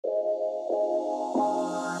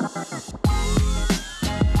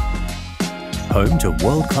Home to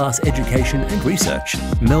world-class education and research,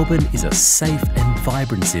 Melbourne is a safe and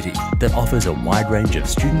vibrant city that offers a wide range of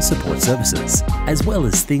student support services, as well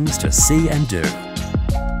as things to see and do.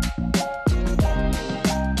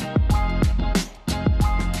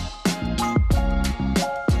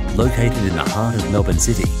 Located in the heart of Melbourne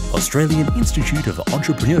City, Australian Institute of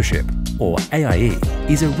Entrepreneurship, or AIE,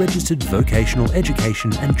 is a registered vocational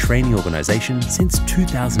education and training organisation since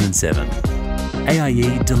 2007.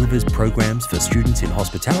 AIE delivers programs for students in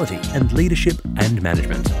hospitality and leadership and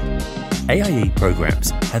management. AIE programs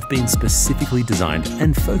have been specifically designed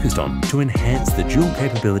and focused on to enhance the dual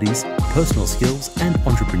capabilities, personal skills and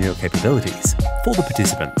entrepreneurial capabilities for the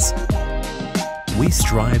participants. We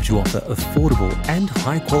strive to offer affordable and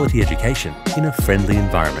high-quality education in a friendly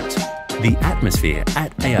environment. The atmosphere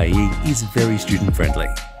at AIE is very student-friendly.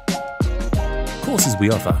 Courses we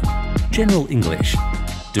offer: General English,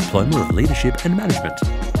 Diploma of Leadership and Management,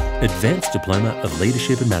 Advanced Diploma of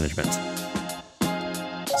Leadership and Management,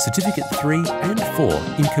 Certificate 3 and 4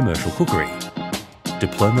 in Commercial Cookery,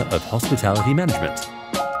 Diploma of Hospitality Management,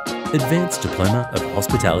 Advanced Diploma of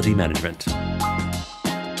Hospitality Management.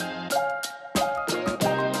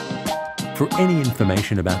 For any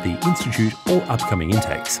information about the Institute or upcoming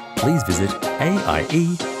intakes, please visit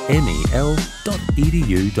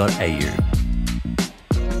aiemel.edu.au.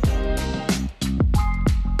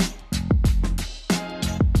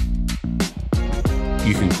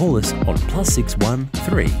 You can call us on +61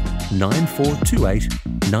 3 9428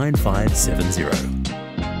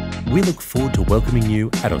 9570. We look forward to welcoming you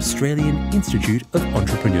at Australian Institute of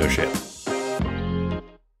Entrepreneurship.